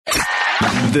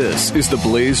This is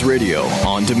TheBlaze Radio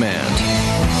on demand.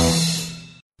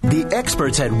 The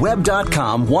experts at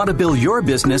Web.com want to build your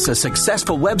business a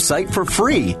successful website for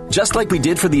free, just like we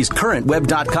did for these current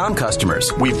Web.com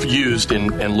customers. We've used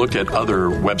and looked at other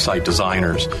website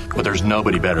designers, but there's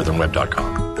nobody better than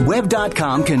Web.com.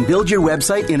 Web.com can build your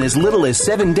website in as little as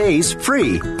 7 days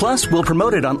free. Plus, we'll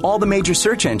promote it on all the major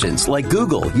search engines like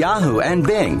Google, Yahoo, and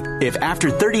Bing. If after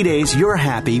 30 days you're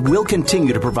happy, we'll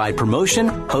continue to provide promotion,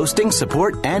 hosting,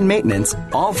 support, and maintenance,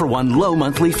 all for one low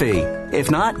monthly fee. If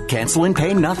not, cancel and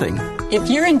pay nothing. If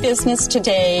you're in business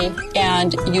today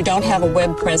and you don't have a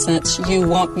web presence, you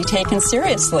won't be taken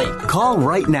seriously. Call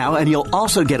right now and you'll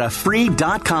also get a free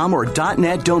 .com or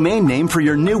 .net domain name for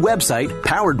your new website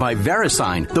powered by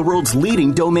VeriSign, the world's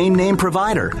leading domain name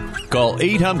provider. Call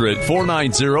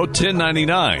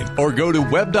 800-490-1099 or go to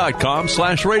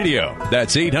web.com/radio.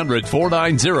 That's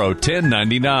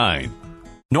 800-490-1099.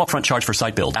 No upfront charge for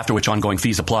site build, after which ongoing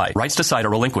fees apply. Rights to site are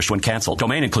relinquished when canceled.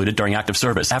 Domain included during active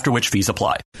service, after which fees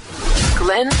apply.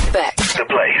 Glenn Beck. The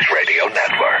Blaze Radio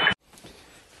Network.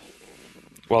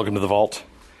 Welcome to the Vault.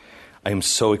 I am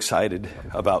so excited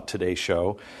about today's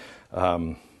show.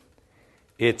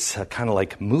 It's kind of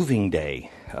like moving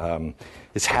day.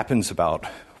 This happens about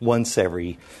once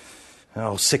every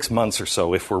 6 months or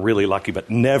so if we're really lucky, but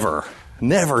never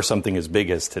something as big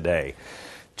as today.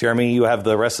 Jeremy, you have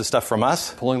the rest of the stuff from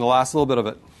us? Pulling the last little bit of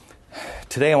it.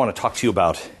 Today I want to talk to you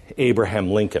about Abraham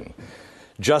Lincoln.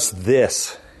 Just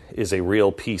this is a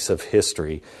real piece of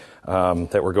history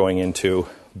that we're going into.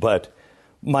 But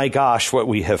my gosh, what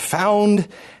we have found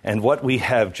and what we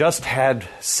have just had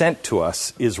sent to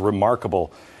us is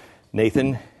remarkable.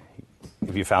 Nathan,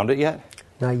 have you found it yet?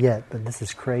 Not yet, but this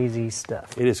is crazy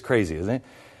stuff. It is crazy, isn't it?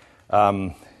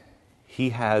 He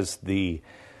has the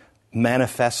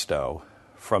manifesto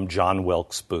from John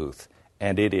Wilkes Booth,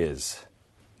 and it is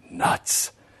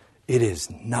nuts. It is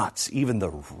nuts. Even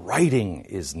the writing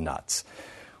is nuts.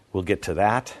 We'll get to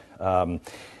that.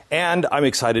 And I'm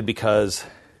excited because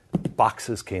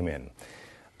boxes came in.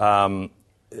 We're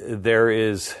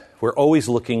always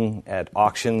looking at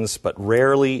auctions, but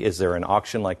rarely is there an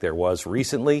auction like there was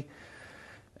recently.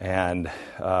 And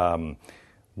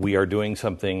we are doing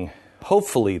something,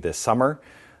 hopefully this summer,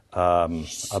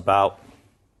 about...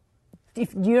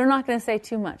 You're not going to say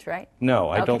too much, right? No,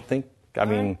 I don't think. I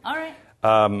mean, all right.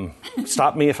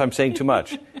 Stop me if I'm saying too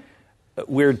much.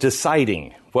 We're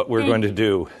deciding what we're going to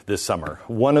do this summer.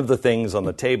 One of the things on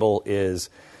the table is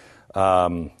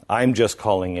I'm just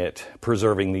calling it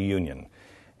Preserving the Union.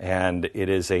 And it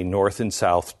is a North and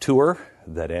South tour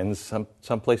that ends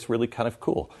someplace really kind of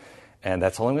cool. And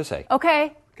that's all I'm going to say.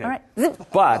 Okay. All right.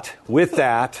 But with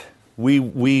that,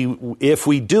 if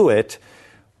we do it,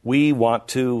 we want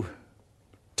to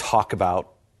talk about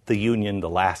the Union the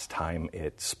last time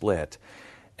it split.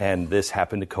 And this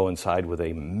happened to coincide with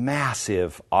a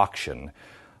massive auction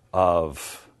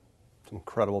of...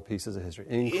 incredible pieces of history.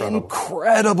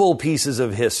 Incredible pieces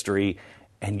of history.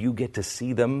 And you get to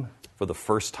see them for the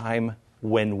first time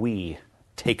when we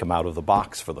take them out of the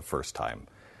box for the first time.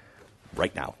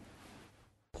 Right now.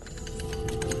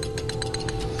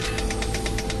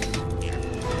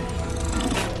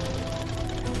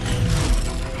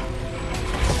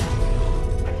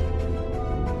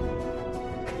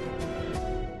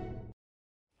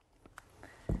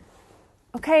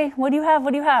 Okay, what do you have?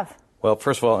 Well,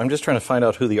 first of all, I'm just trying to find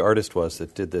out who the artist was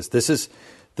that did this. This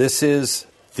is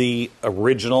the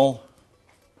original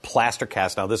plaster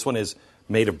cast. Now, this one is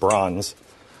made of bronze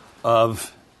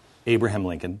of Abraham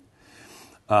Lincoln.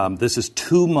 This is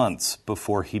 2 months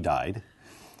before he died.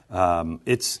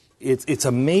 It's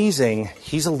amazing.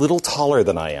 He's a little taller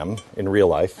than I am in real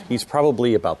life. He's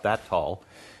probably about that tall.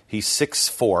 He's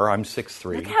 6'4". I'm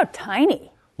 6'3". Look how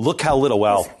tiny. Look how little.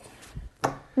 Well...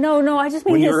 No, I just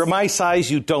mean when you're my size,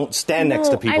 you don't stand next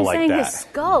to people like that. I'm saying his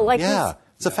skull.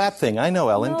 It's a fat thing. I know,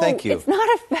 Ellen. Thank you. It's not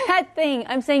a fat thing.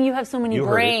 I'm saying you have so many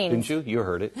brains. Didn't you? You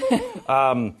heard it.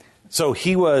 So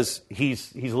he's a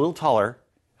little taller.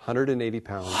 180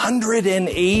 pounds.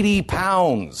 180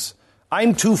 pounds.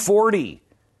 I'm 240.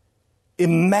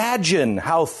 Imagine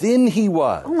how thin he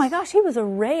was. Oh my gosh, he was a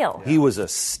rail. He was a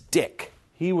stick.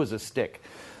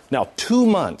 Now, 2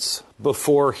 months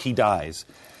before he dies...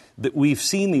 We've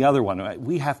seen the other one.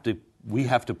 We have to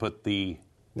put the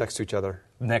next to each other.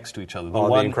 The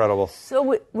one incredible.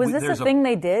 So was this a thing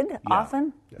they did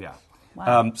often? Yeah.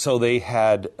 Wow. So they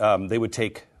had they would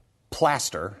take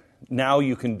plaster. Now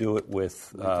you can do it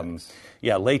with latex.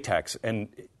 Latex, and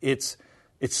it's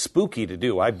spooky to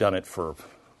do. I've done it for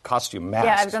costume mask.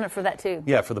 Yeah, I've done it for that too.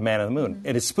 Yeah, for the Man on the Moon.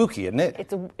 And it's spooky, isn't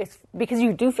it? It's because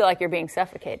you do feel like you're being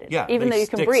suffocated. Yeah, even though you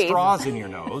can stick breathe. straws in your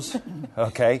nose,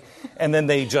 okay? And then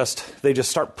they just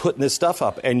start putting this stuff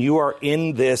up, and you're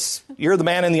the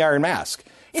man in the iron mask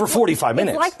for 45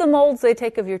 minutes. It's like the molds they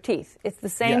take of your teeth. It's the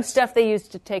same Yes. stuff they use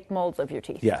to take molds of your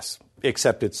teeth. Yes,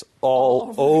 except it's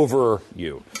all over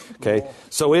you, okay?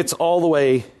 So it's all the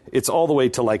way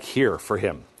to like here for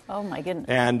him. Oh my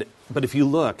goodness. But if you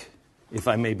look, if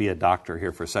I may be a doctor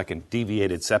here for a second,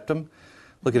 deviated septum.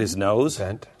 Look at his nose.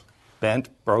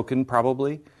 Bent, broken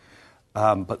probably.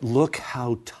 But look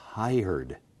how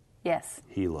tired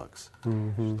he looks.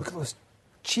 Mm-hmm. Look at those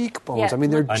cheekbones. Yeah, I mean,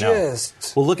 they're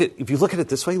just... Well, if you look at it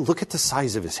this way, look at the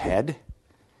size of his head,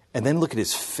 and then look at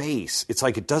his face. It's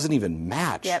like it doesn't even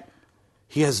match. Yep.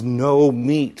 He has no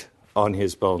meat on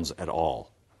his bones at all.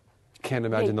 Can't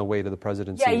imagine the weight of the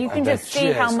presidency. Yeah, you can just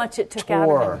see how much it took out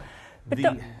of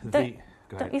him. But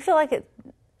don't you feel like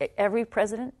every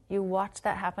president, you watch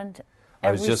that happen to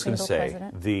every single president? I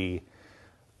was just going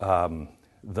to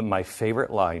say, my favorite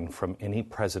line from any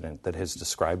president that has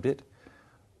described it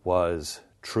was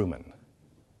Truman.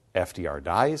 FDR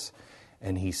dies,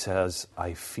 and he says,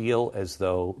 I feel as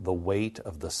though the weight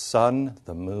of the sun,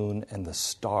 the moon, and the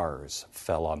stars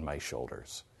fell on my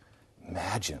shoulders.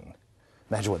 Imagine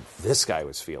what this guy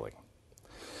was feeling.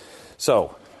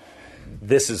 So,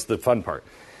 this is the fun part.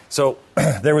 So,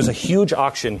 there was a huge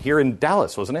auction here in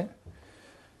Dallas, wasn't it?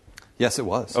 Yes, it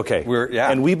was. Okay.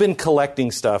 And we've been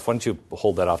collecting stuff. Why don't you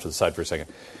hold that off to the side for a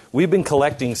second? We've been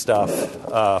collecting stuff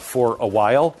for a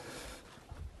while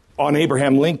on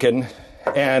Abraham Lincoln,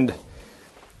 and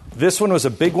this one was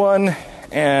a big one,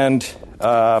 and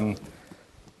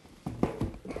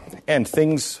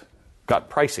things got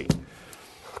pricey.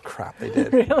 Crap, they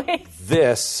did. Really?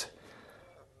 This,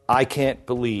 I can't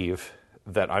believe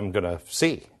that I'm going to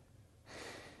see.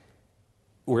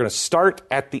 We're going to start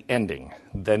at the ending.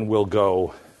 Then we'll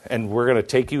go, and we're going to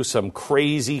take you some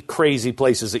crazy, crazy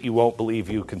places that you won't believe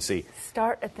you can see.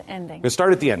 Start at the ending. We'll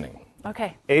start at the ending.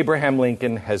 Okay. Abraham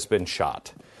Lincoln has been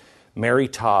shot. Mary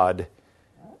Todd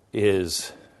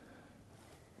is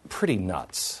pretty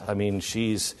nuts. I mean,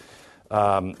 she's,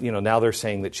 now they're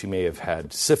saying that she may have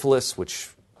had syphilis, which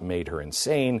made her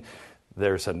insane.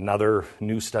 There's another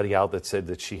new study out that said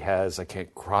that she has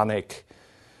chronic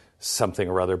something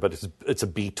or other, but it's a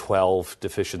B12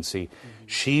 deficiency. Mm-hmm.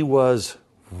 She was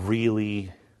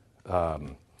really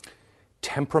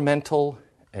temperamental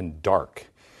and dark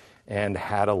and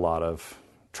had a lot of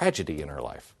tragedy in her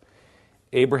life.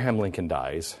 Abraham Lincoln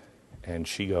dies, and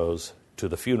she goes to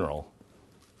the funeral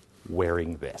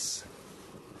wearing this.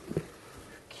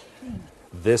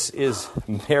 This is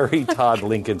Mary Todd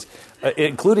Lincoln's,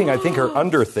 including, I think, her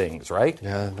underthings, right?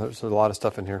 Yeah, there's a lot of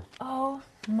stuff in here. Oh,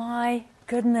 my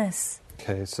goodness.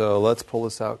 Okay, so let's pull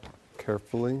this out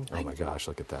carefully. Oh, my gosh,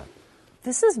 look at that.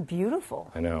 This is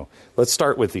beautiful. I know. Let's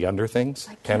start with the underthings,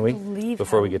 can we?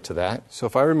 Before we get to that. So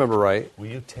if I remember right... Will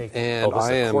you take... And this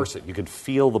is a corset. You could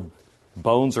feel the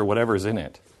bones or whatever is in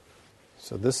it.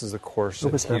 So this is a corset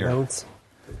What was her bones?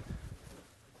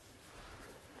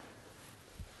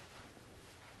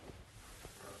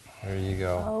 There you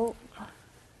go. Oh,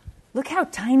 look how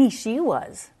tiny she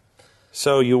was.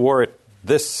 So you wore it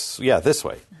this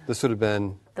way. This would have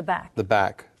been... The back. The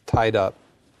back, tied up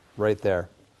right there.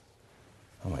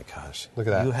 Oh, my gosh. Look at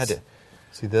that. You had to...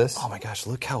 See this? Oh, my gosh,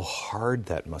 look how hard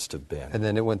that must have been. And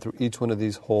then it went through each one of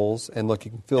these holes, and look, you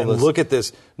can feel this. Look at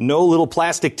this. No little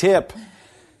plastic tip.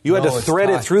 You had to thread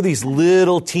it through these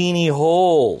little teeny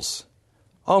holes.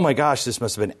 Oh, my gosh, this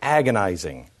must have been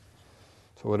agonizing.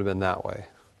 So it would have been that way.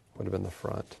 Would have been the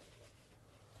front.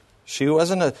 She was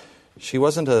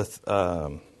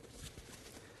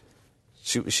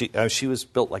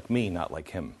built like me, not like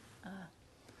him.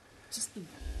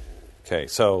 Okay,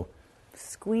 so...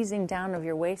 Squeezing down of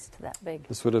your waist that big.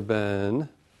 This would have been,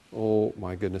 oh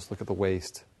my goodness, look at the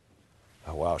waist.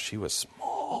 Oh wow, she was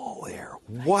small there.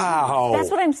 Wow.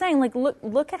 That's what I'm saying. Like,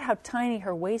 look at how tiny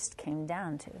her waist came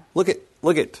down to. Look at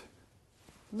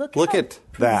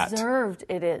that. Preserved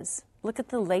it is. Look at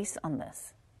the lace on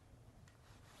this.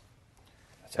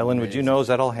 Ellen, would you know, is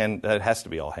that all that has to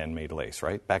be all handmade lace,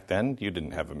 right? Back then, you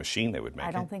didn't have a machine that would make it.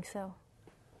 I don't think so.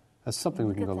 That's something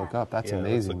we can go look up. That's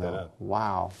amazing, though.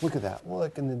 Wow. Look at that.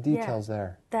 Look in the details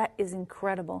there. That is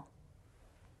incredible.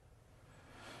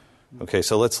 Okay,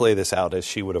 so let's lay this out as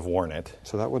she would have worn it.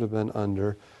 So that would have been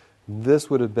under. This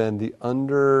would have been the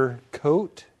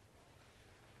undercoat.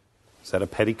 Is that a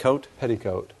petticoat?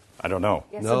 Petticoat. I don't know.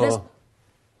 Yeah, no. So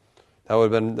that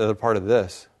would have been the other part of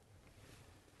this.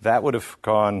 That would have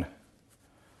gone...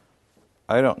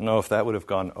 I don't know if that would have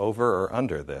gone over or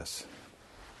under this.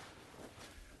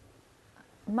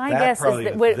 My guess is that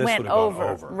it went over.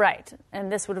 Over. Right.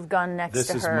 And this would have gone next to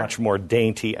her. This is much more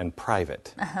dainty and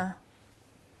private. Uh-huh.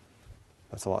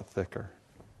 That's a lot thicker.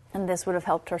 And this would have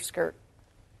helped her skirt.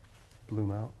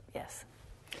 Bloom out? Yes.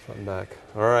 Front and back.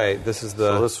 All right, this is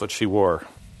So this is what she wore.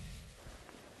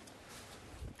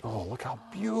 Oh, look how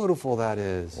beautiful that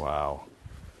is. Wow.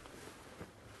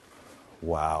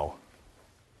 Wow.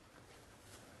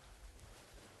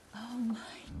 Oh, my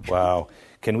God. Wow.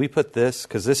 Can we put this,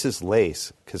 because this is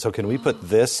lace, so can we put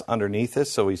this underneath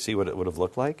this so we see what it would have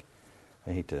looked like?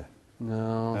 I hate to.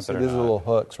 No, so better these are not. little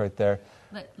hooks right there.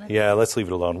 Yeah, let's leave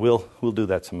it alone. We'll do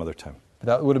that some other time. But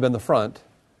that would have been the front.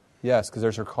 Yes, because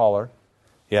there's her collar.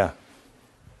 Yeah.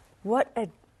 What a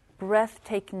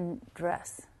breathtaking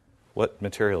dress. What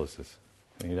material is this?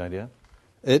 Any idea?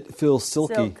 It feels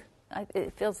silky. Silk.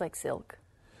 It feels like silk.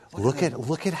 Look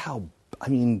at how, I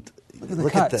mean, Look at the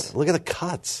cuts. Look at the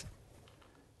cuts.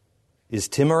 Is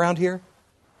Tim around here?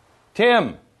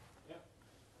 Tim! Yeah.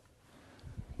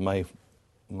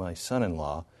 My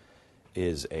son-in-law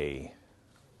is a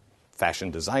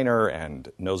fashion designer and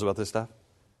knows about this stuff.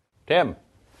 Tim.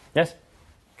 Yes?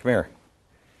 Come here.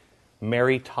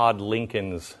 Mary Todd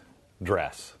Lincoln's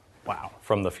dress. Wow.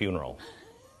 From the funeral.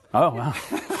 Oh, wow.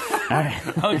 All right.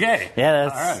 Okay. Yeah,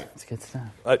 that's good stuff.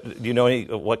 Do you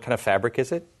know what kind of fabric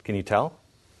is it? Can you tell?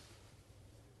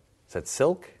 Is that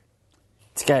silk?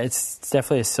 It's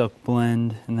definitely a silk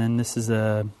blend, and then this is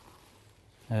like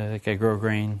a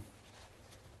grosgrain.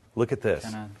 Look at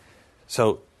this.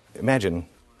 So imagine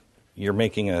you're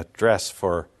making a dress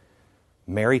for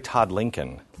Mary Todd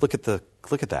Lincoln. Look at that.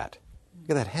 Look at that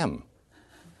hem.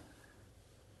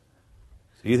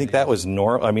 Do you think that was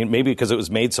normal? I mean, maybe because it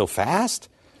was made so fast?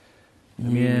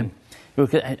 Yeah.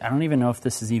 Look, I don't even know if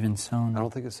this is even sewn. I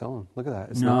don't think it's sewn. Look at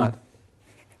that. It's No. not.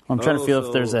 I'm trying to feel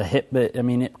if there's a hip, but I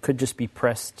mean, it could just be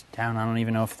pressed down. I don't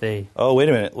even know if they. Oh, wait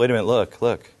a minute.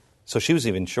 Look. So she was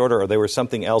even shorter, or there was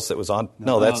something else that was on.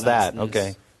 No, that's that. this.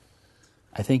 Okay.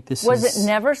 I think this Was is. it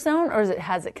never sewn, or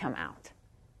has it come out?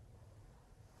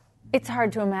 It's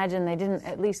hard to imagine they didn't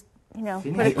at least, put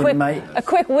a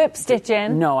quick whip stitch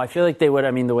in. No, I feel like they would.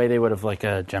 I mean, the way they would have, like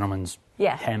a gentleman's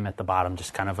Yeah. hem at the bottom,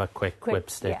 just kind of a quick whip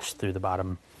stitch through the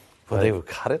bottom. Well, they would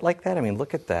cut it like that? I mean,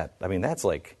 look at that. I mean, that's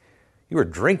like you were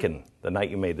drinking the night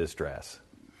you made this dress.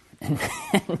 I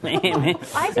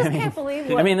just can't believe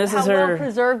this how is her. well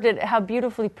preserved how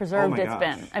beautifully preserved it's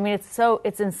been. I mean,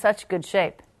 it's in such good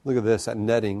shape. Look at this. That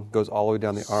netting goes all the way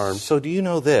down the arm. So do you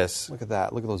know this? Look at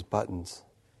that. Look at those buttons.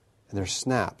 And there's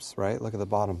snaps, right? Look at the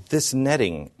bottom. This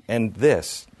netting and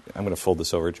this. I'm going to fold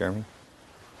this over, Jeremy.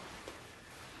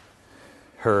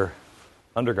 Her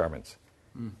undergarments.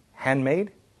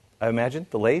 Handmade, I imagine,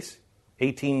 the lace.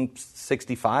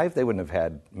 1865, they wouldn't have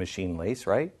had machine lace,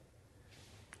 right?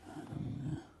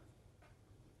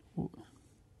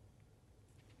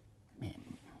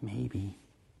 Maybe.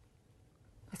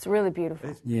 It's really beautiful.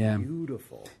 It's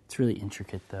beautiful. It's really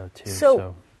intricate, though, too.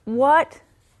 So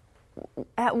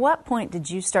at what point did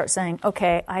you start saying,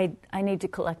 okay, I need to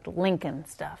collect Lincoln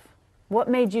stuff? What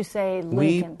made you say Lincoln?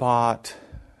 We bought,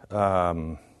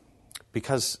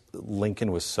 because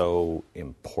Lincoln was so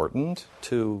important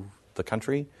to the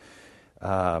country,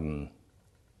 and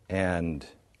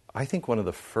I think one of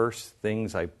the first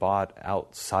things I bought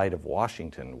outside of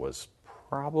Washington was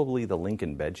probably the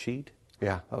Lincoln bedsheet.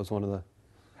 Yeah, that was one of the...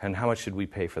 And how much did we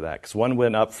pay for that? Because one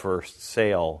went up for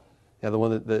sale. Yeah, the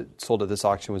one that sold at this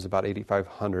auction was about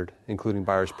 $8,500, including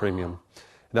buyer's premium.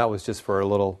 And that was just for a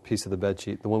little piece of the bed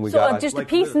sheet. The one we got... So just a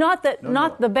piece, not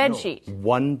the bed sheet?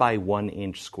 1 by 1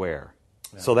 inch square.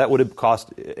 Yeah. So that would have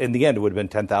cost, in the end, it would have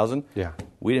been $10,000. Yeah.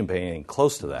 We didn't pay anything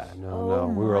close to that. No,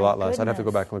 we were a lot less. I'd have to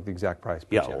go back and look at the exact price.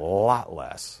 Yeah, a lot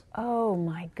less. Oh,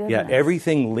 my goodness. Yeah,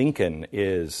 everything Lincoln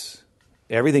is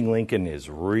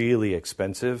really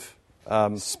expensive.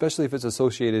 Especially if it's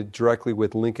associated directly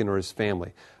with Lincoln or his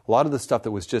family. A lot of the stuff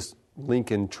that was just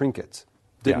Lincoln trinkets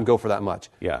didn't go for that much.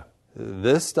 Yeah.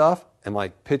 This stuff and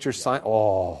like picture sign.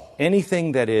 Oh.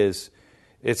 Anything that is,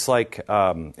 it's like,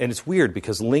 and it's weird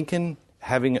because Lincoln,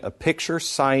 having a picture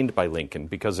signed by Lincoln,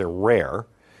 because they're rare,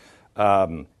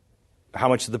 how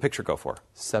much did the picture go for?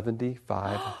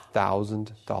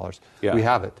 $75,000. Yeah. We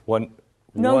have it. You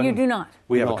do not.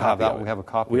 We have a copy of it. We have a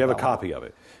copy. We have a copy of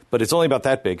it. But it's only about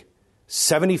that big.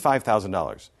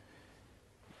 $75,000.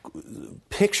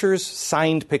 Pictures,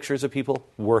 signed pictures of people,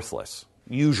 worthless,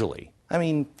 usually. I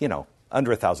mean,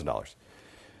 under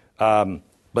 $1,000.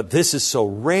 But this is so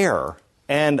rare.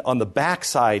 And on the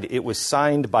backside, it was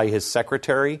signed by his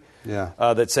secretary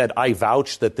that said, I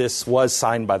vouch that this was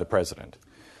signed by the president.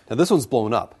 Now, this one's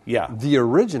blown up. Yeah. The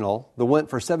original, that went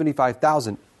for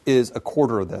 $75,000, is a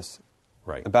quarter of this.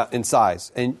 Right. About in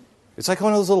size. And it's like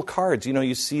one of those little cards.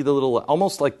 You see the little,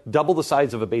 almost like double the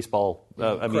size of a baseball,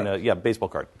 baseball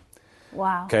card.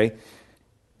 Wow. Okay?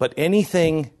 But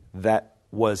anything that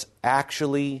was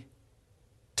actually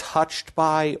touched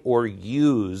by or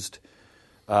used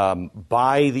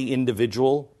by the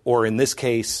individual, or in this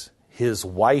case, his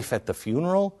wife at the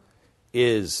funeral,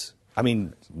 there's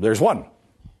one.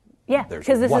 Yeah,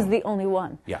 because this is the only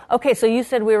one. Yeah. Okay, so you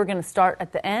said we were going to start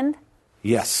at the end?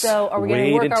 Yes. So are we going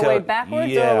to work our way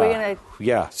backwards, or are we going to...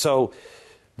 Yeah, so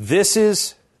this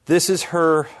is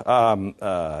her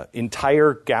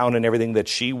entire gown and everything that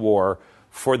she wore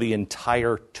for the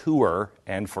entire tour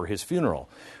and for his funeral,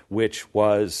 which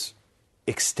was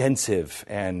extensive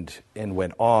and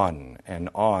went on and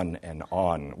on and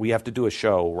on. We have to do a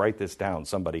show, write this down,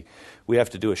 somebody. We have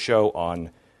to do a show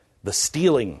on the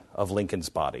stealing of Lincoln's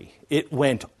body. It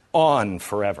went on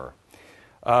forever.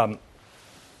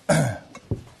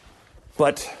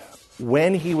 But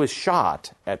when he was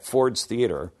shot at Ford's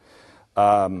Theater, he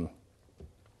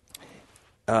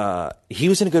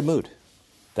was in a good mood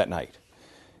that night.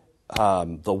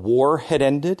 The war had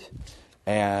ended,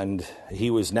 and he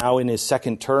was now in his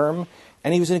second term,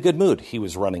 and he was in a good mood. He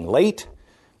was running late,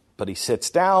 but he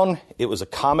sits down. It was a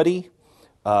comedy.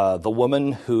 The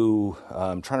woman who,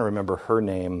 I'm trying to remember her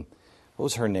name. What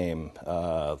was her name?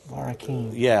 Laura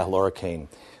Kane. Yeah, Laura Kane.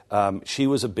 She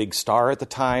was a big star at the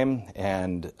time,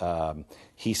 and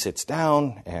he sits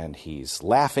down, and he's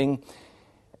laughing.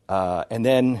 And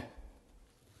then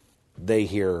they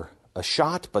hear a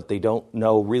shot, but they don't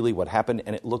know really what happened,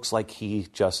 and it looks like he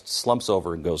just slumps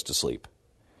over and goes to sleep.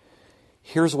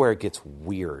 Here's where it gets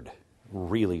weird,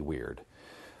 really weird.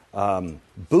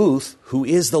 Booth, who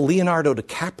is the Leonardo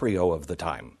DiCaprio of the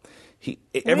time,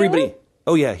 everybody. Really?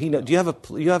 Oh yeah, do you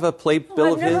have a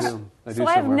playbill of his?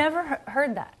 I've never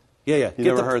heard that. Yeah. You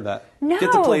never heard that? No.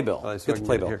 Get the playbill. Oh, Get the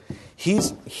playbill.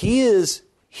 He's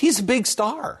a big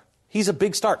star. He's a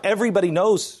big star. Everybody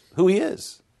knows who he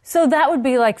is. So that would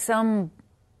be like some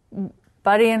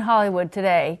buddy in Hollywood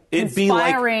today It'd be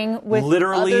conspiring with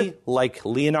literally like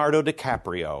Leonardo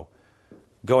DiCaprio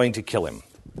going to kill him.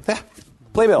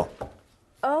 Playbill.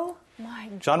 Oh my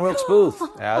God. John Wilkes Booth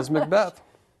as Macbeth,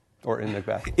 or in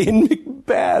Macbeth. In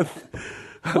Macbeth.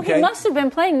 Okay. Well, he must have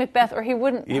been playing Macbeth, or he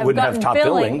wouldn't have gotten top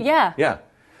billing. Yeah.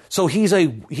 So he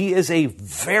is a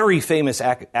very famous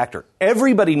actor.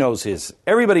 Everybody knows his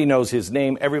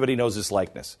name. Everybody knows his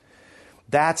likeness.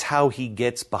 That's how he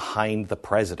gets behind the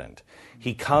president.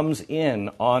 He comes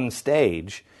in on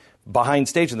stage, behind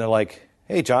stage, and they're like,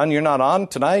 "Hey, John, you're not on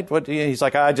tonight?" What? He's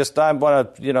like, I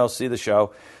want to, see the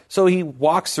show. So he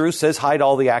walks through, says hi to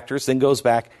all the actors, then goes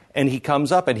back, and he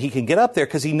comes up, and he can get up there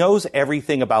because he knows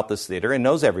everything about this theater and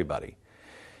knows everybody.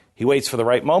 He waits for the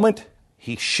right moment.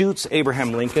 He shoots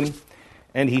Abraham Lincoln,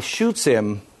 and he shoots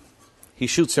him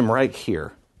right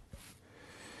here.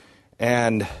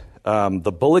 And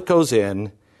the bullet goes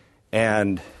in,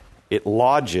 and it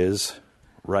lodges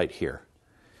right here.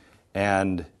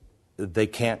 And they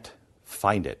can't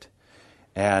find it.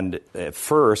 And at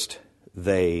first,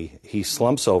 he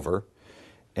slumps over,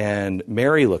 and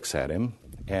Mary looks at him,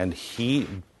 and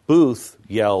Booth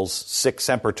yells, "Sic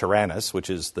semper tyrannis," which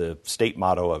is the state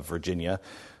motto of Virginia.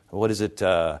 What is it?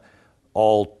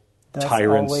 All That's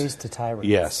tyrants. Always to tyrants.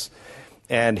 Yes.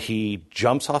 And he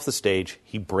jumps off the stage.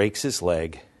 He breaks his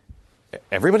leg.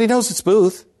 Everybody knows it's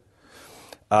Booth.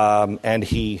 And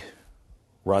he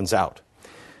runs out.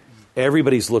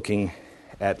 Everybody's looking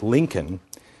at Lincoln.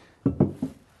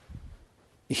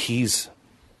 He's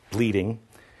bleeding.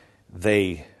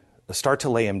 They start to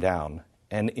lay him down.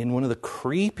 And in one of the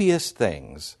creepiest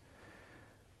things,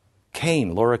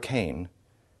 Laura Kane,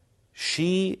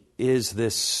 she is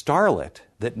this starlet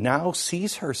that now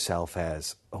sees herself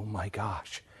as, oh my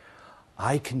gosh,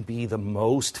 I can be the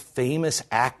most famous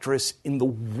actress in the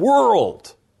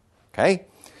world. Okay?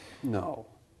 No.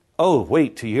 Oh,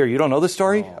 wait, to hear. You don't know the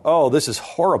story? Oh, this is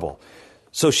horrible.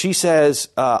 So she says,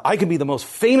 I can be the most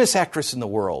famous actress in the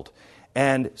world.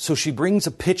 And so she brings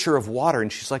a pitcher of water,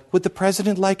 and she's like, would the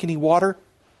president like any water?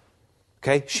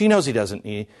 Okay? She knows he doesn't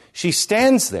need. She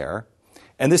stands there,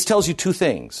 and this tells you two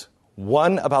things.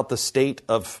 One, about the state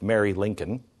of Mary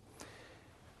Lincoln,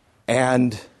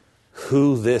 and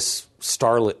who this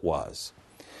starlet was.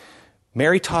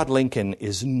 Mary Todd Lincoln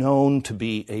is known to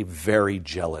be a very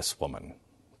jealous woman,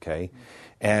 okay?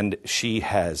 And she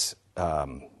has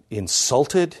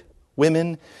insulted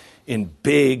women in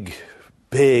big,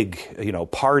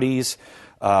 parties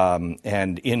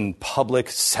and in public,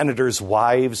 senators'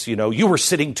 wives, you were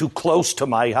sitting too close to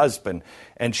my husband.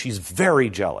 And she's very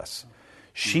jealous.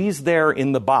 She's there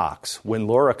in the box when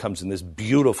Laura comes in, this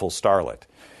beautiful starlet.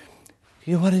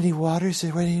 Do you want any water? Is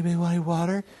there anybody want any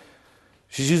water?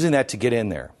 She's using that to get in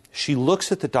there. She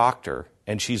looks at the doctor,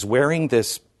 and she's wearing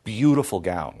this beautiful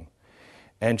gown.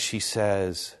 And she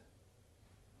says,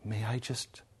 may I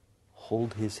just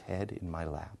hold his head in my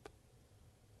lap?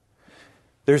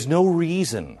 There's no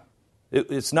reason.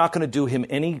 It's not going to do him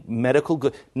any medical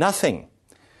good. Nothing.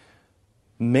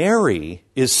 Mary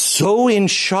is so in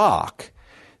shock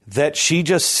that she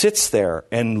just sits there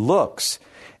and looks.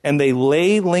 And they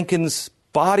lay Lincoln's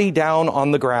body down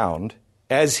on the ground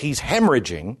as he's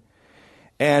hemorrhaging.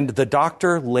 And the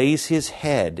doctor lays his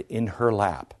head in her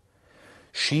lap.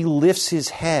 She lifts his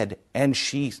head and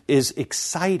she is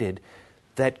excited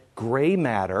that gray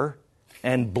matter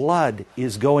and blood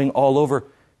is going all over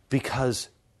because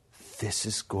this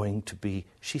is going to be,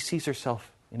 she sees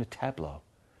herself in a tableau.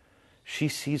 She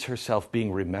sees herself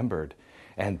being remembered.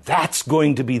 And that's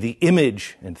going to be the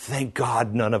image, and thank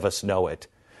God none of us know it.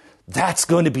 That's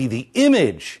going to be the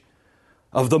image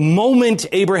of the moment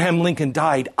Abraham Lincoln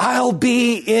died. I'll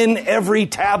be in every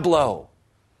tableau.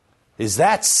 Is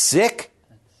that sick?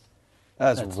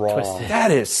 That's wrong. Twisted.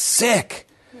 That is sick.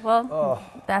 Well,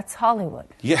 that's Hollywood.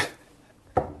 Yeah.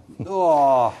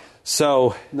 Oh,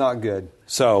 So, not good.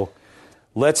 So,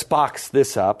 let's box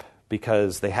this up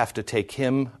because they have to take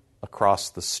him across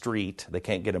the street. They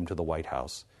can't get him to the White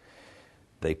House.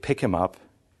 They pick him up,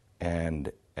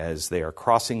 and as they are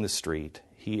crossing the street,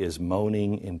 he is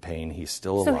moaning in pain. He's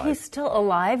still alive. So he's still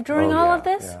alive during all of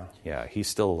this? Yeah, he's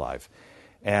still alive.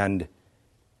 And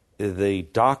the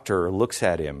doctor looks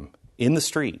at him in the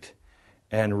street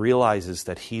and realizes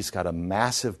that he's got a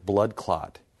massive blood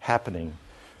clot happening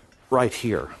right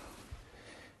here.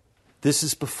 This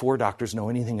is before doctors know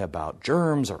anything about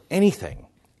germs or anything.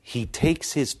 He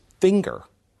takes his finger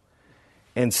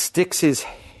and sticks his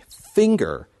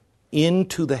finger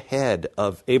into the head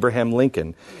of Abraham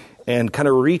Lincoln and kind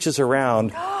of reaches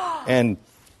around and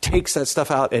takes that stuff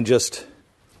out and just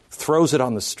throws it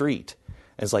on the street.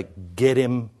 And it's like, get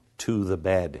him to the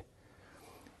bed.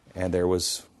 And there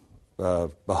was a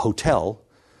hotel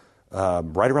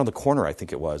right around the corner, I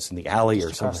think it was, in the alley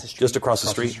or something. Just across the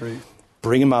street.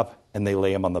 Bring him up, and they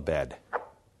lay him on the bed.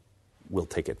 We'll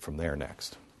take it from there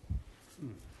next.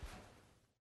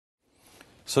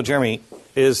 So, Jeremy,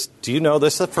 do you know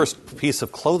this is the first piece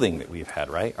of clothing that we've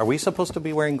had, right? Are we supposed to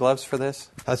be wearing gloves for this?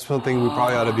 That's something we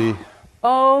probably ought to be.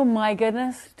 Oh, my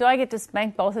goodness. Do I get to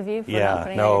spank both of you for not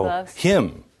putting on your gloves?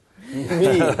 Him.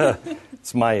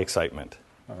 It's my excitement.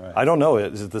 All right. I don't know.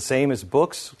 Is it the same as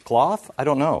books, cloth? I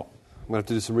don't know. I'm going to have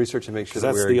to do some research and make sure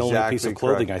that's we're the exactly only piece of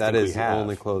clothing correct. I think we have. That is the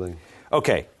only clothing.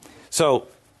 Okay, so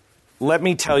let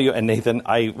me tell you, and Nathan,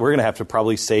 we're going to have to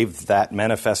probably save that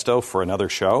manifesto for another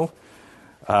show.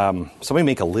 Somebody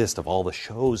make a list of all the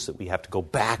shows that we have to go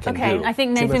back and do. Okay, I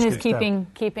think Nathan is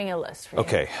keeping a list for you.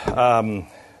 Okay,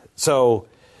 so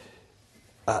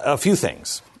a few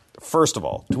things. First of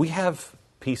all, do we have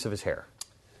a piece of his hair?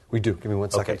 We do. Give me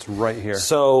 1 second. Okay. It's right here.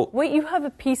 So wait, you have a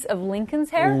piece of Lincoln's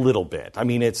hair? A little bit. I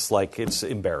mean, it's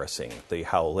embarrassing.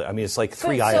 It's like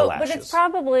three eyelashes. But it's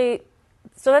probably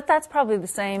that's probably the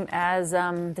same as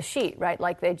the sheet, right?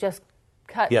 Like they just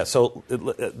cut. Yeah. So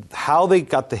how they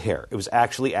got the hair? It was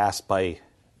actually asked by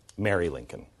Mary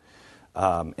Lincoln,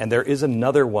 and there is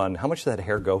another one. How much did that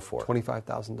hair go for?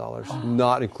 $25,000,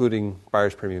 not including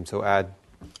buyer's premium. So add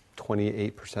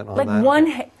 28% on like that. Like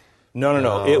one.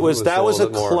 No. It was a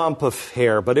clump of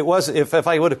hair, but it was if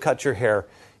I would have cut your hair,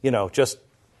 just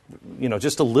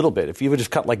a little bit. If you would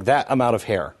just cut like that amount of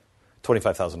hair,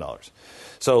 $25,000.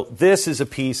 So this is a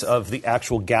piece of the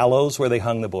actual gallows where they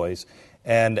hung the boys,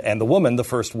 and the woman, the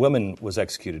first woman, was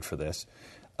executed for this.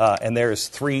 And there's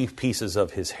 3 pieces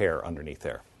of his hair underneath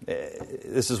there.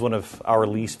 This is one of our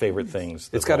least favorite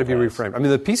things. It's got to be reframed. I mean,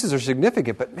 the pieces are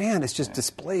significant, but man, it's just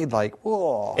displayed like,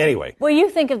 whoa. Anyway. Well, you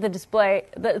think of the display.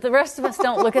 The rest of us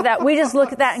don't look at that. We just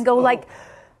look at that and go like,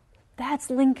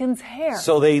 that's Lincoln's hair.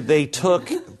 So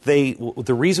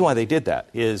the reason why they did that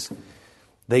is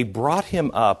they brought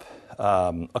him up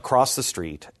across the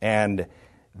street, and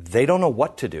they don't know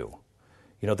what to do.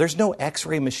 There's no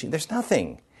X-ray machine. There's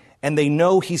nothing. And they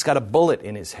know he's got a bullet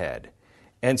in his head.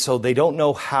 And so they don't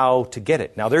know how to get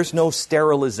it. Now, there's no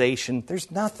sterilization.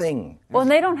 There's nothing. Well, and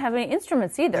they don't have any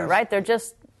instruments either, right? They're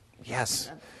just...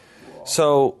 Yes.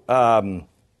 So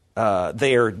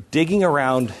they are digging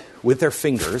around with their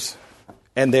fingers,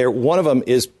 and one of them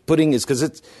is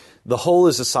because the hole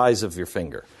is the size of your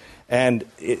finger, and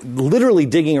literally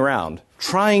digging around,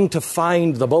 trying to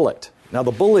find the bullet. Now,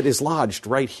 the bullet is lodged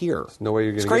right here. There's no way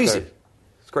you're going to get there.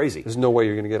 It's crazy. There's no way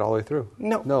you're going to get all the way through.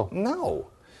 No.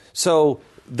 So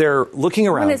they're looking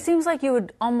around. And it seems like you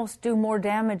would almost do more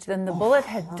damage than the bullet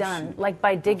had done, like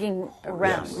by digging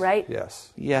around, right?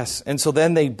 Yes. Yes. And so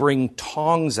then they bring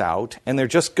tongs out, and they're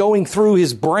just going through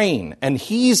his brain, and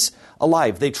he's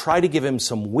alive. They try to give him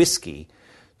some whiskey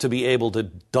to be able to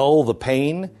dull the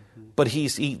pain, but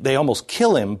they almost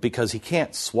kill him because he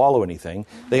can't swallow anything.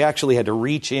 They actually had to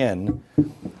reach in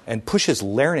and push his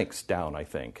larynx down, I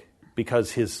think,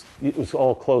 because it was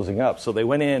all closing up. So they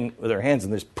went in with their hands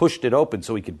and just pushed it open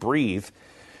so he could breathe.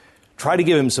 Try to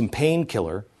give him some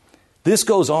painkiller. This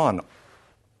goes on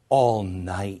all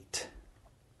night.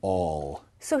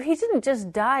 So he didn't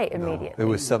just die immediately. No, it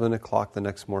was 7 o'clock the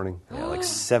next morning. Yeah, like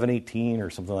 7:18 or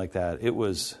something like that. It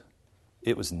was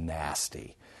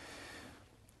nasty.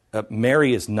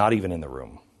 Mary is not even in the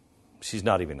room. She's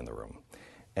not even in the room.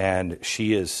 And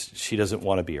she doesn't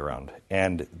want to be around.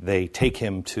 And they take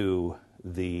him to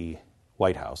the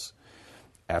White House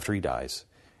after he dies,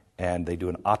 and they do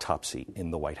an autopsy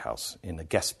in the White House in a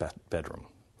guest bedroom.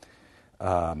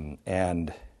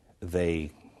 And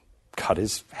they cut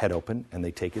his head open, and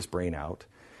they take his brain out,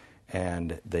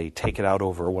 and they take it out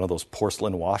over one of those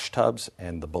porcelain wash tubs,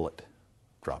 and the bullet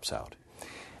drops out.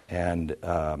 And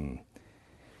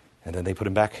then they put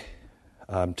him back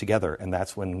together, and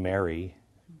that's when Mary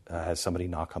has somebody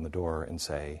knock on the door and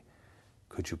say,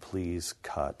 "Could you please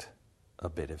cut a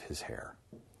bit of his hair?"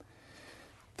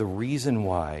 The reason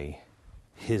why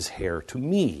his hair, to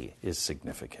me, is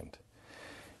significant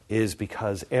is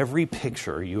because every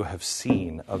picture you have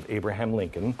seen of Abraham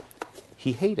Lincoln,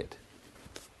 he hated.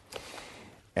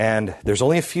 And there's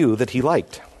only a few that he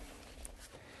liked.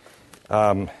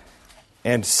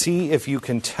 And see if you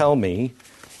can tell me,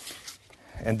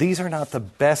 and these are not the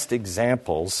best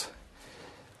examples.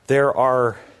 There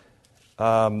are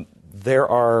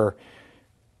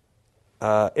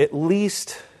at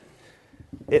least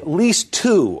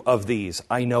two of these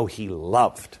I know he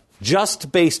loved,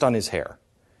 just based on his hair.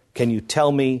 Can you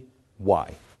tell me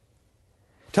why?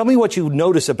 Tell me what you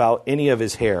notice about any of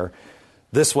his hair.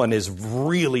 This one is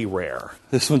really rare.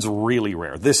 This one's really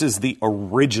rare. This is the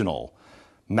original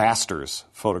Masters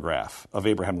photograph of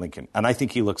Abraham Lincoln, and I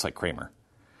think he looks like Kramer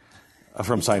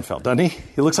from Seinfeld, doesn't he?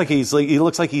 He looks like he's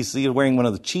wearing one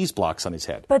of the cheese blocks on his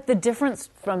head. But the difference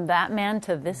from that man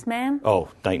to this man? Oh,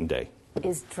 night and day.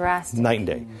 Is drastic. Night and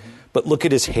day. But look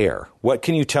at his hair. What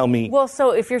can you tell me? Well,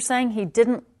 so if you're saying he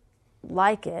didn't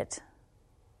like it,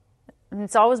 and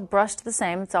it's always brushed the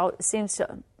same. It seems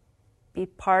to be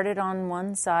parted on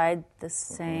one side the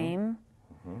same.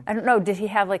 Mm-hmm. I don't know. Did he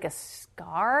have like a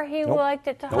scar he liked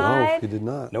it to hide? No, he did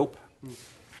not. Nope.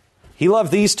 He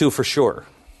loved these two for sure.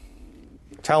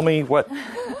 Tell me what.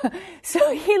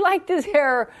 So he liked his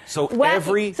hair. So he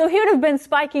would have been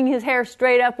spiking his hair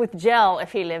straight up with gel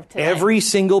if he lived today. Every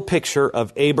single picture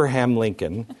of Abraham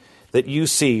Lincoln that you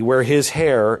see where his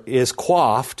hair is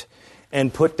coiffed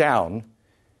and put down,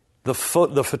 the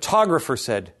photographer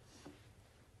said,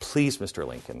 "Please, Mr.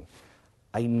 Lincoln,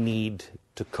 I need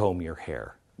to comb your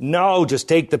hair." "No, just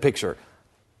take the picture."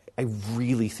 "I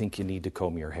really think you need to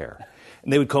comb your hair."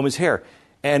 And they would comb his hair.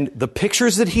 And the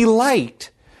pictures that he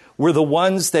liked were the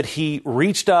ones that he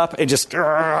reached up and just,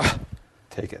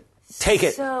 take it. Take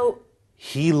it. So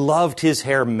he loved his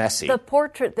hair messy. The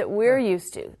portrait that we're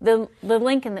used to, the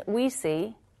Lincoln that we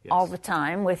see all the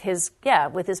time with his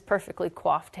perfectly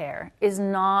coiffed hair is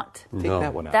not. Take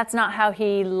that one out. That's not how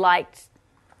he liked.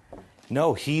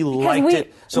 No, he liked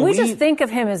it. So we just think of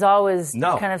him as always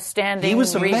kind of standing. He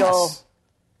was a regal. mess.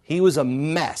 He was a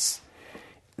mess.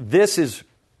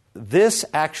 This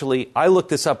actually, I looked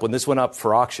this up when this went up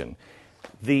for auction.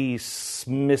 The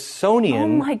Smithsonian. Oh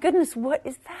my goodness, what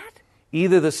is that?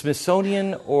 Either the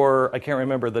Smithsonian or, I can't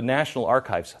remember, the National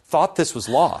Archives thought this was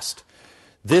lost.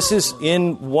 This is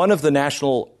in one of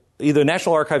the either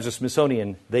National Archives or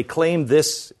Smithsonian. They claim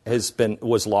this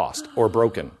was lost or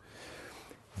broken.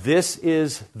 This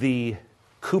is the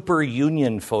Cooper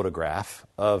Union photograph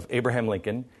of Abraham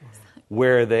Lincoln,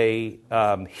 where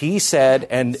he said,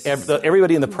 and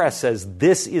everybody in the press says,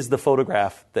 this is the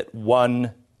photograph that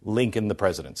won Lincoln the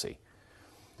presidency.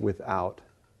 Without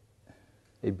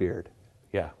a beard.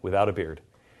 Yeah, without a beard.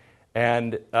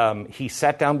 And he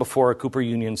sat down before a Cooper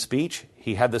Union speech.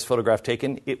 He had this photograph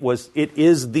taken. It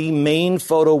is the main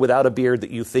photo without a beard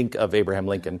that you think of Abraham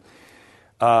Lincoln.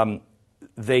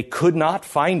 They could not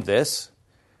find this.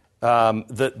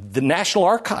 The National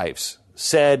Archives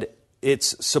said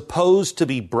it's supposed to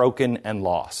be broken and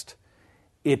lost.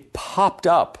 It popped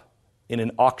up in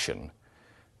an auction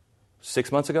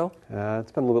 6 months ago.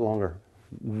 It's been a little bit longer.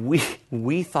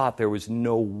 We thought there was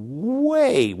no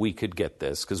way we could get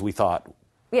this because we thought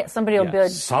Yeah, somebody will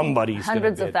bid somebody's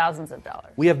hundreds gonna of bid. thousands of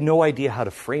dollars. We have no idea how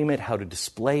to frame it, how to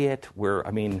display it.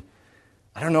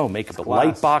 I don't know, make a glass.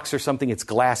 light box or something. It's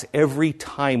glass. Every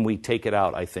time we take it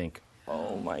out, I think,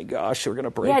 oh my gosh, we're going to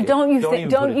break it.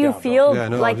 Don't you feel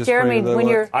like Jeremy when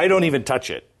you're? I don't even touch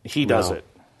it. He does it.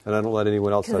 And I don't let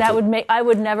anyone else touch That it. would make. I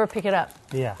would never pick it up.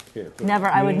 Yeah. Never.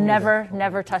 I would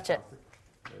never touch it.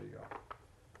 There you go.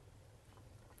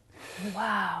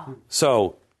 Wow.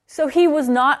 So he was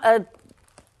not a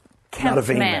not a Kemp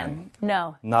vain man. man.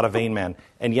 No. Not a vain man.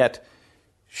 And yet,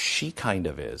 she kind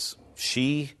of is.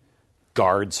 She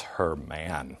guards her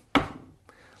man.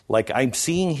 Like, I'm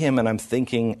seeing him and I'm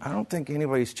thinking, I don't think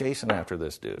anybody's chasing after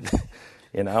this dude.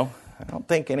 I don't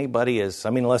think anybody is.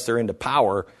 Unless they're into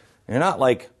power. You're not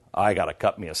like, I got to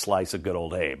cut me a slice of good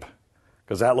old Abe.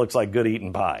 Because that looks like good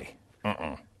eating pie.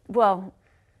 Well,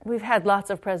 we've had lots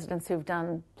of presidents who've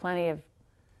done plenty of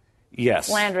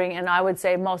slandering, and I would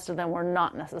say most of them were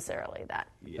not necessarily that.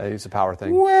 Yeah, it's a power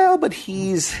thing. Well, but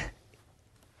he's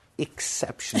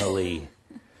exceptionally,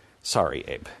 sorry,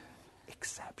 Abe,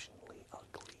 exceptionally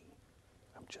ugly.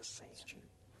 I'm just saying.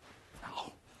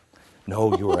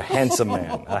 No, you were a handsome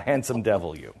man, a handsome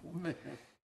devil, you.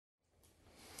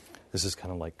 This is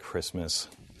kind of like Christmas.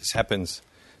 This happens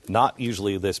not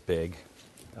usually this big,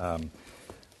 but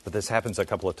this happens a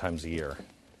couple of times a year,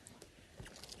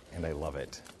 and I love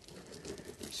it.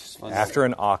 After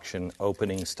an auction,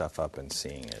 opening stuff up and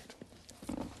seeing it.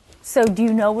 So do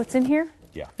you know what's in here?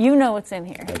 Yeah. You know what's in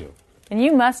here. I do. And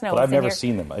you must know But what's I've in here. never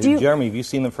seen them. Do you- Jeremy, have you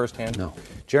seen them firsthand? No.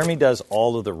 Jeremy does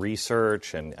all of the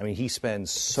research, and he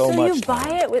spends so much So you time.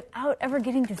 buy it without ever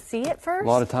getting to see it first? A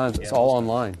lot of times it's all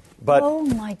online. But Oh,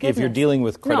 my if you're goodness. dealing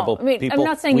with credible No, I mean, I'm people,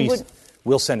 not saying you would-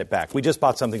 we'll send it back. We just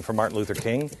bought something from Martin Luther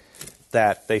King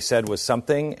that they said was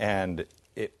something, and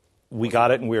we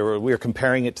got it, and we were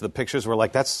comparing it to the pictures. We're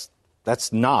like, that's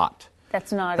not.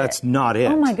 That's not it. That's not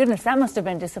it. Oh, my goodness. That must have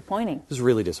been disappointing. It was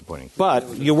really disappointing.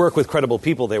 But you work with credible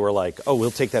people. They were like, oh,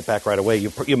 we'll take that back right away.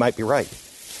 You might be right.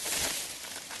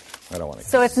 I don't want to.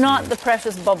 So it's not the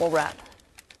precious bubble wrap.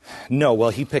 No, well,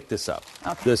 he picked this up.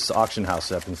 Okay. This auction house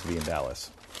happens to be in Dallas.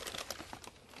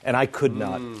 And I could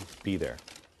not be there.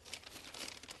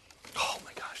 Oh,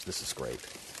 my gosh, this is great.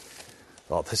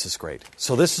 Oh, this is great.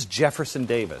 So this is Jefferson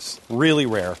Davis, really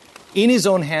rare, in his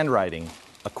own handwriting,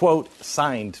 a quote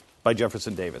signed by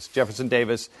Jefferson Davis. Jefferson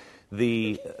Davis,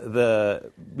 the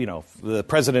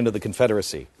president of the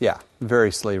Confederacy. Yeah,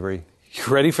 very slavery. You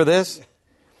ready for this?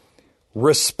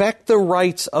 Respect the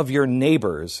rights of your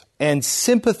neighbors and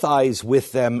sympathize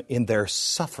with them in their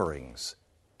sufferings.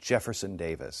 Jefferson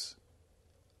Davis.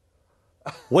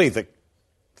 Wait,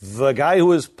 the guy who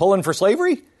was pulling for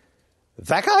slavery?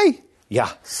 That guy?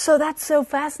 Yeah. So that's so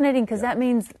fascinating because that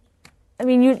means,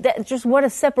 just what a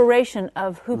separation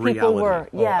of who people Reality. were.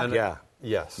 Yeah. Yeah.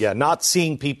 Yes. Yeah, not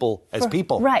seeing people as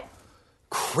people. Right.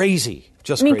 Crazy.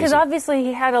 Just crazy. because obviously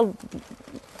he had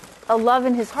a love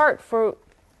in his heart for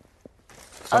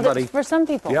Somebody. for some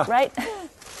people, Yeah. right?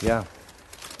 Yeah.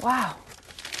 Wow.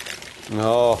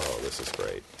 Oh, this is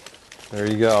great. there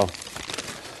you go.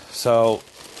 So,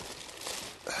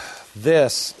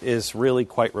 this is really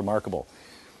quite remarkable.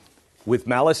 With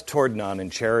malice toward none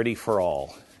and charity for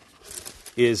all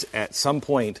is at some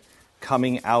point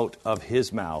coming out of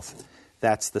his mouth.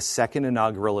 That's the second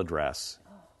inaugural address,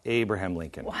 Abraham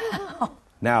Lincoln. Wow.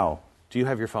 Now, do you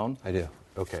have your phone? I do.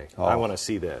 Okay. Oh. I want to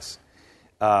see this.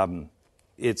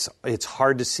 It's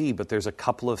hard to see, but there's a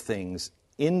couple of things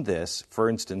in this. For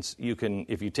instance, you can,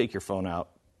 if you take your phone out,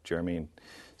 Jeremy, and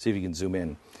see if you can zoom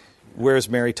in. Where's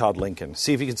Mary Todd Lincoln?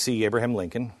 See if you can see Abraham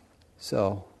Lincoln.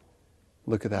 So,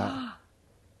 look at that.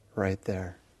 Right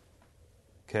there.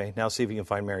 Okay, now see if you can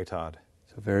find Mary Todd.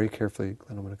 So very carefully,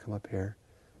 Glenn, I'm going to come up here.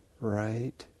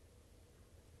 Right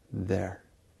there.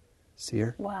 See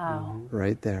her? Wow.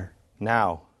 Right there.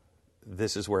 Now,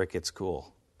 this is where it gets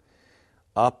cool.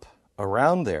 Up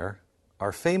around there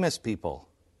are famous people,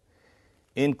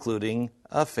 including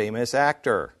a famous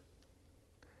actor,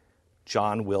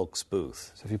 John Wilkes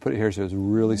Booth. So if you put it here so it's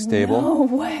really stable. No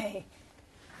way.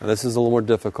 Now this is a little more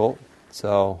difficult.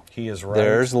 So He is right.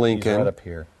 There's Lincoln. He's right up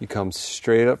here. You come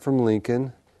straight up from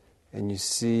Lincoln, and you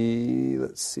see,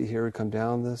 let's see here, we come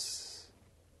down this.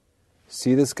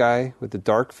 See this guy with the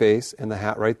dark face and the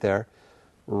hat right there.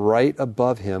 Right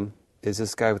above him is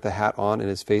this guy with the hat on, and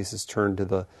his face is turned to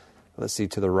the,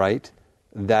 to the right.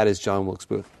 That is John Wilkes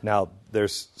Booth. Now,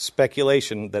 there's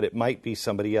speculation that it might be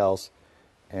somebody else.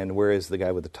 And where is the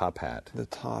guy with the top hat? The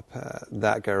top hat,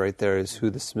 that guy right there is who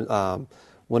this,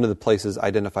 one of the places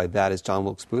identified that as John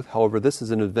Wilkes Booth. However, this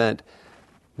is an event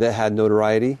that had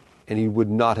notoriety, and he would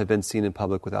not have been seen in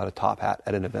public without a top hat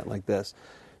at an event like this.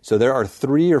 So there are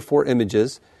 3 or 4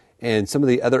 images, and some of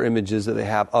the other images that they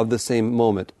have of the same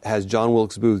moment has John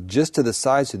Wilkes Booth just to the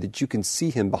side so that you can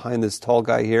see him behind this tall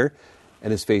guy here,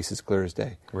 and his face is clear as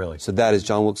day. Really? So that is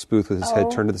John Wilkes Booth with his head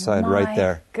turned to the side right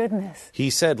there. Goodness. He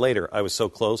said later, I was so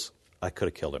close, I could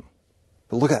have killed him.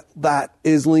 But look at that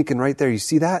is Lincoln right there. You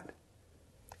see that?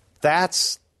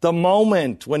 That's the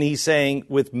moment when he's saying,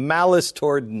 with malice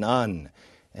toward none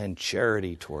and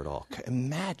charity toward all.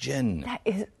 Imagine. That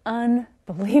is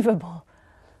unbelievable.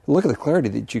 Look at the clarity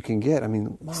that you can get. I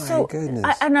mean, my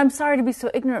goodness. And I'm sorry to be so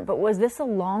ignorant, but was this a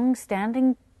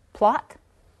long-standing plot?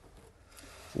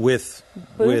 With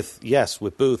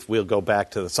Booth, we'll go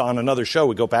back to this. On another show,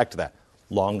 we go back to that.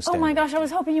 Long-standing. Oh my gosh, I was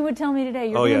hoping you would tell me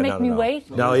today. You're going to make me wait?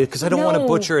 No, because I don't want to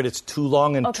butcher it. It's too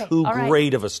long and too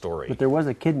great of a story. But there was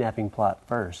a kidnapping plot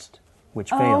first, which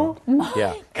failed.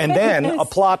 And then a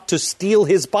plot to steal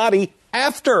his body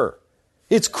after.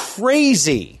 It's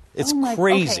crazy. It's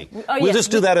crazy. Okay. Oh, we'll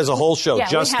just do that as a whole show. Yeah,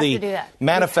 just the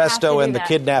manifesto and the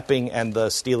kidnapping and the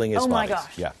stealing his body. Oh my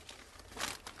gosh. Yeah.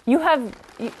 You have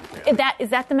is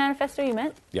that the manifesto you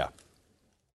meant? Yeah.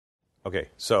 Okay,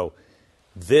 so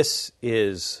this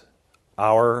is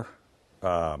our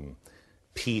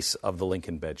piece of the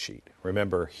Lincoln bed sheet.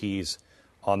 Remember, he's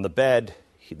on the bed.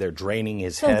 They're draining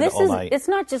his head all night. It's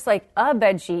not just like a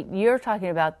bed sheet. You're talking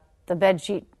about the bed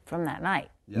sheet from that night.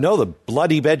 No, the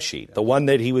bloody bed sheet, the one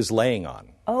that he was laying on.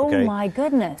 Oh my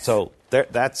goodness! So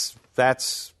that's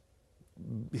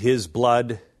his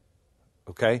blood.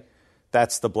 Okay,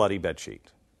 that's the bloody bed sheet.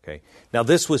 Okay, now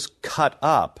this was cut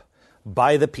up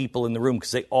by the people in the room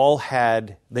because they all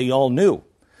knew.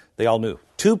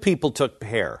 2 people took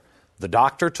hair. The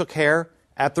doctor took hair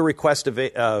at the request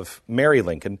of Mary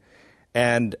Lincoln,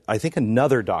 and I think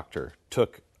another doctor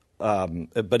took.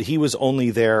 But he was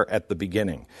only there at the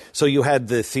beginning. So you had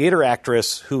the theater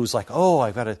actress who was like, oh,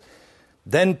 I've got to...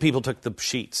 Then people took the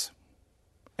sheets,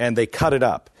 and they cut it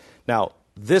up. Now,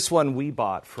 this one we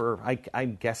bought for,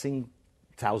 I'm guessing,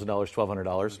 $1,000,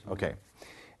 $1,200. Okay.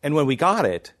 And when we got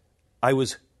it, I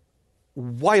was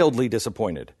wildly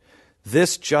disappointed.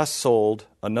 This just sold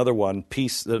another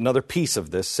piece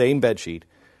of this same bedsheet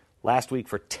last week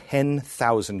for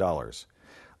 $10,000.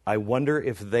 I wonder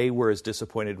if they were as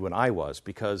disappointed when I was,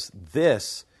 because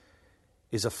this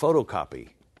is a photocopy.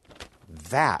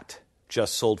 That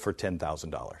just sold for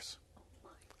 $10,000.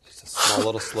 Just a small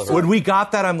little sliver. When we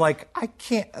got that, I'm like, I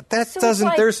can't,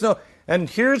 there's no, and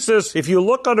here's this, if you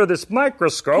look under this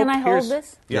microscope. Can I hold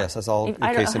this? Yes, that's all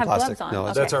encased in plastic. No,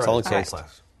 okay. that's all encased.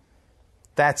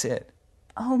 That's it.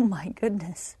 Oh my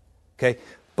goodness. Okay.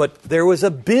 But there was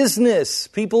a business.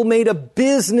 People made a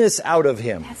business out of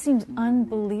him. That seems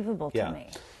unbelievable to me.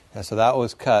 Yeah, so that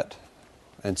was cut,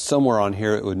 and somewhere on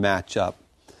here it would match up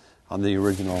on the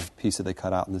original piece that they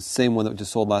cut out. And the same one that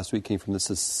just sold last week came from the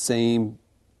same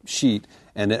sheet,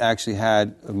 and it actually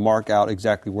had a mark out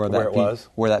exactly where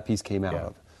that piece came out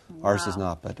of. Wow. Ours does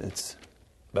not, but it's...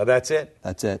 But that's it.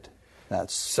 That's it.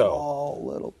 That's small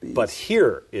little piece. But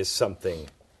here is something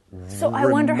So I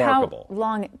wonder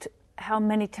how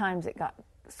many times it got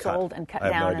sold and cut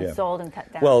down and sold and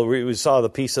cut down. Well, we saw the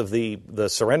piece of the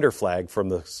surrender flag from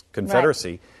the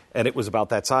Confederacy, and it was about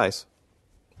that size.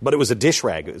 But it was a dish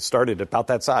rag. It started about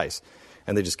that size.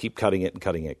 And they just keep cutting it and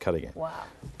cutting it and cutting it. Wow.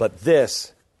 But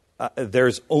this,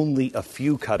 there's only a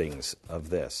few cuttings of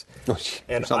this.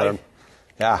 And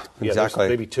exactly.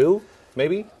 Maybe 2,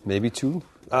 maybe? Maybe 2.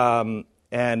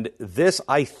 And this,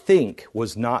 I think,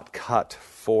 was not cut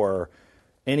for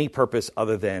any purpose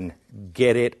other than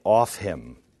get it off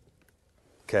him.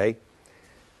 Okay?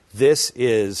 This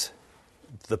is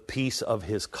the piece of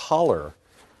his collar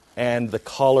and the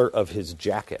collar of his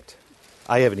jacket.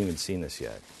 I haven't even seen this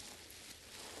yet.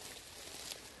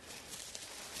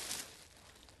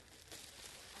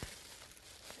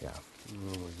 Yeah.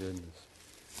 Oh, my goodness.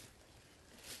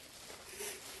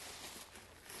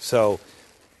 So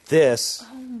this,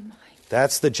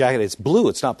 that's the jacket. It's blue.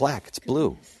 It's not black. It's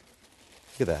blue.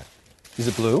 Look at that. Is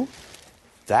it blue?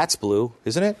 That's blue,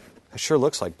 isn't it? It sure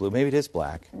looks like blue. Maybe it is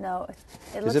black. No,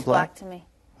 it looks black to me.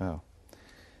 Oh.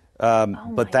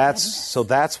 But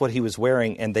that's what he was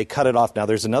wearing, and they cut it off. Now,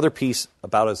 there's another piece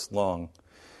about as long.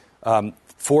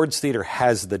 Ford's Theater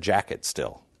has the jacket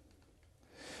still.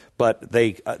 But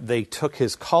they took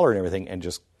his collar and everything and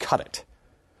just cut it.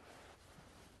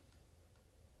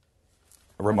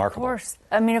 Remarkable.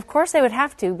 Of course they would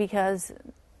have to, because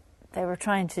they were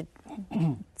trying to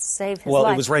save his life. Well,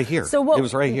 it was right here. So it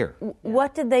was right here.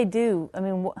 What did they do?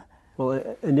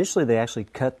 Well, initially they actually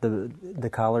cut the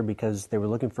collar because they were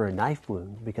looking for a knife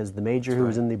wound, because the major who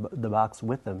was in the box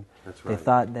with them, they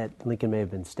thought that Lincoln may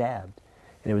have been stabbed.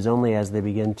 And it was only as they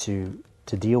began to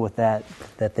to deal with that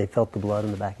they felt the blood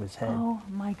in the back of his head. Oh,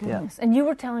 my goodness. Yeah. And you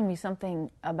were telling me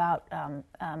something about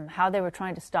how they were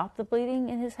trying to stop the bleeding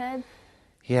in his head?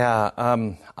 Yeah,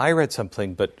 I read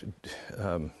something, but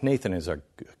Nathan is a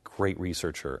great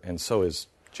researcher, and so is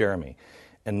Jeremy,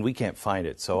 and we can't find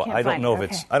it. So I don't know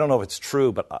if it's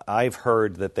true, but I've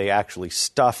heard that they actually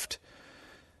stuffed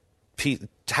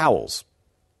towels,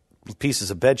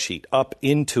 pieces of bedsheet, up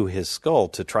into his skull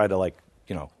to try to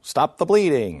stop the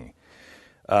bleeding.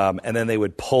 And then they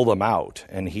would pull them out,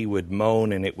 and he would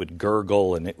moan, and it would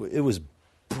gurgle, and it was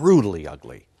brutally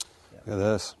ugly. Look at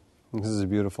this. This is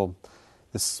beautiful.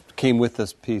 This came with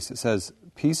this piece. It says,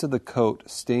 piece of the coat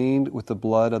stained with the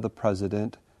blood of the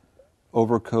president,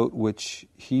 overcoat which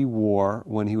he wore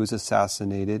when he was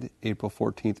assassinated, April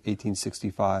 14th,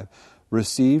 1865,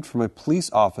 received from a police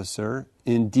officer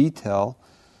in duty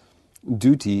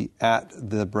at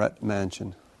the Brett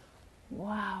Mansion.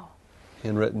 Wow.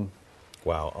 Handwritten.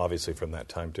 Wow, obviously from that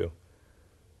time, too.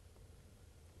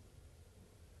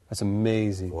 That's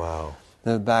amazing. Wow.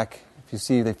 The back, if you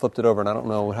see, they flipped it over, and I don't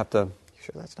know, we'll have to... You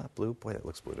sure that's not blue? Boy, that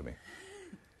looks blue to me.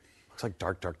 Looks like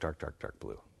dark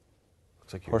blue.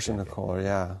 Looks like portion of color,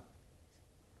 yeah.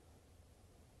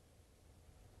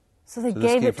 So they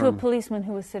gave it to a policeman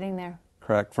who was sitting there.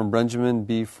 Correct. From Benjamin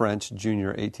B. French, Jr.,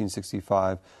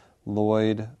 1865,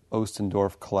 Lloyd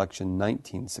Ostendorf Collection,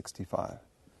 1965.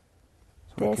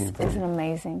 This is an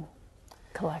amazing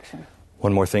collection.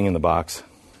 One more thing in the box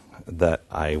that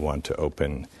I want to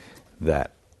open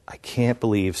that I can't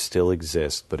believe still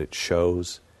exists, but it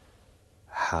shows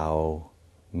how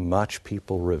much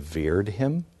people revered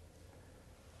him.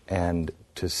 And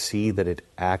to see that it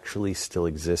actually still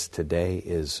exists today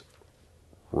is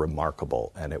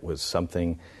remarkable. And it was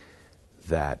something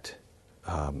that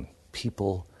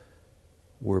people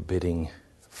were bidding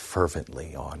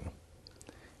fervently on.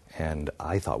 And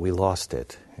I thought we lost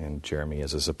it. And Jeremy,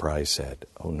 as a surprise, said,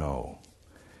 oh no,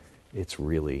 it's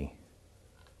really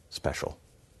special.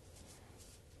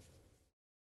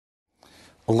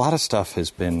 A lot of stuff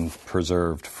has been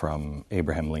preserved from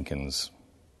Abraham Lincoln's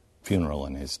funeral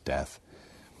and his death.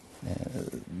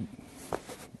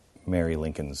 Mary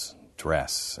Lincoln's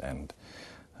dress and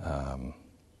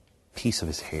piece of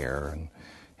his hair and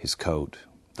his coat,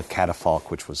 the catafalque,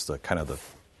 which was the kind of the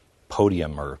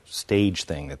podium or stage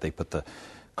thing that they put the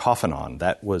coffin on.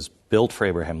 That was built for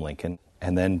Abraham Lincoln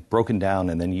and then broken down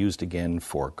and then used again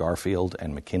for Garfield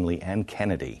and McKinley and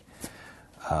Kennedy.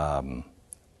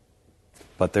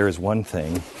 But there is one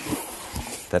thing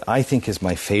that I think is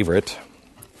my favorite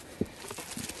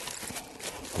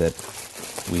that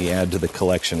we add to the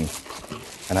collection.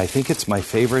 And I think it's my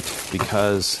favorite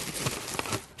because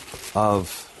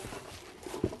of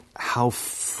how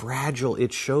fragile,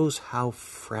 it shows how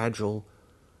fragile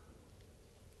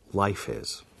life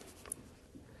is.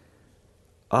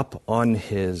 Up on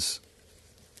his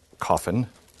coffin,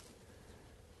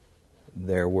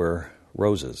 there were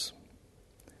roses.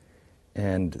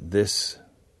 And this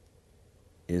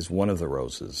is one of the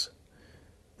roses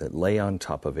that lay on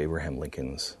top of Abraham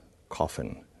Lincoln's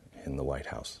coffin in the White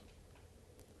House.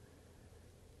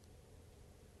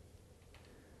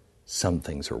 Some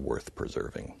things are worth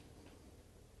preserving.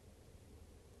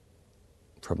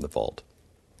 From the vault.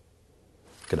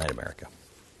 Good night, America.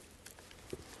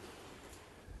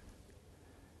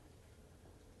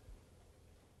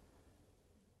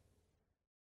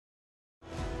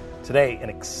 Today, an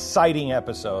exciting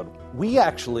episode. We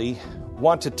actually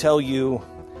want to tell you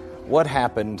what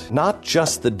happened, not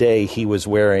just the day he was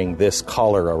wearing this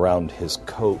collar around his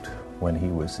coat when he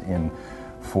was in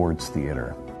Ford's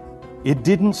Theater. It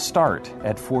didn't start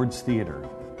at Ford's Theater.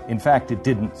 In fact, it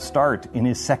didn't start in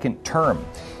his second term.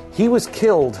 He was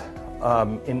killed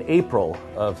in April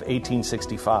of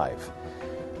 1865.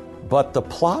 But the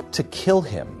plot to kill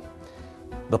him,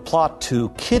 the plot to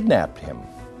kidnap him,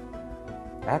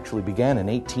 actually began in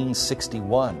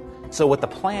 1861. So what the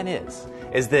plan is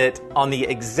that on the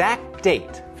exact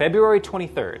date, February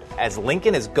 23rd, as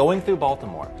Lincoln is going through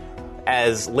Baltimore,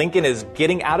 as Lincoln is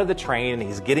getting out of the train and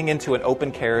he's getting into an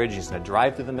open carriage, he's going to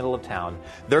drive through the middle of town,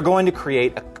 they're going to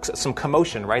create some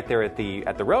commotion right there at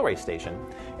the railway station.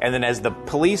 And then as the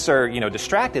police are,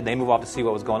 distracted, they move off to see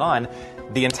what was going on,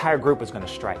 the entire group is going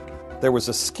to strike. There was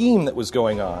a scheme that was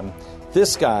going on.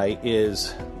 This guy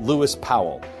is Lewis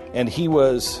Powell, and he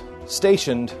was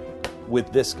stationed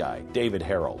with this guy, David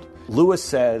Harold. Lewis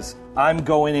says, I'm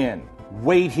going in.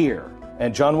 Wait here.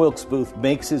 And John Wilkes Booth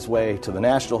makes his way to the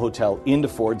National Hotel into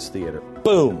Ford's Theater.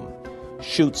 Boom!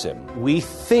 Shoots him. We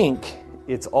think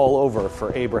it's all over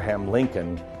for Abraham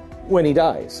Lincoln when he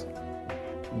dies.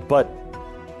 But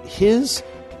his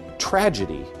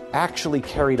tragedy actually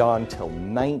carried on till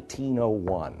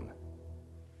 1901.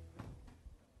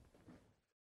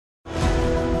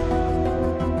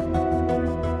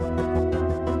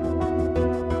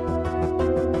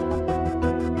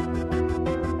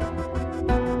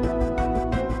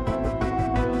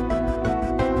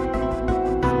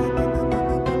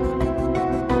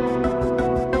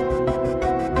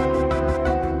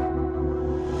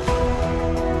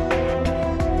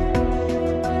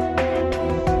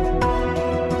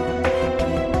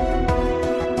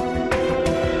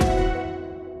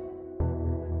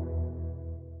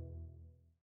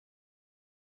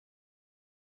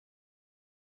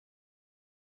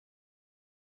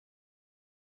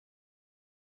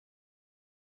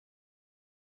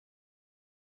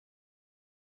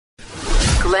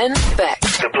 Glenn Beck.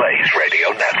 The Blaze Radio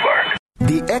Network.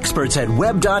 The experts at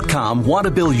Web.com want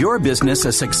to build your business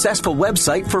a successful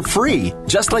website for free,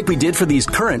 just like we did for these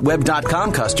current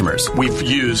Web.com customers. We've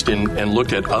used and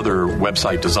looked at other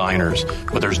website designers,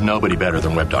 but there's nobody better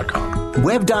than Web.com.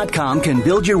 Web.com can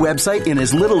build your website in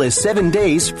as little as 7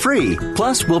 days free.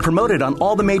 Plus, we'll promote it on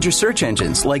all the major search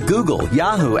engines like Google,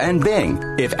 Yahoo, and Bing.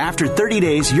 If after 30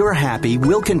 days you're happy,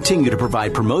 we'll continue to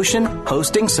provide promotion,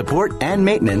 hosting, support, and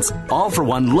maintenance, all for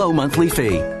one low monthly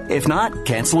fee. If not,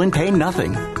 cancel and pay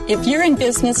nothing. If you're in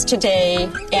business today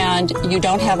and you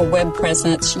don't have a web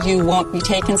presence, you won't be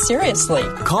taken seriously.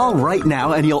 Call right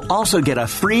now and you'll also get a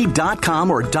free .com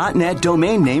or .net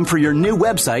domain name for your new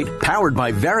website powered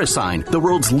by VeriSign, the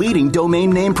world's leading domain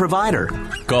name provider.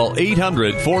 Call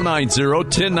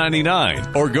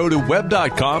 800-490-1099 or go to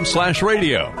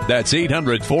web.com/radio. That's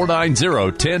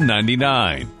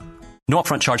 800-490-1099. No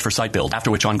upfront charge for site build,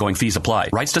 after which ongoing fees apply.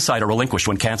 Rights to site are relinquished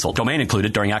when canceled. Domain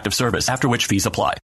included during active service, after which fees apply.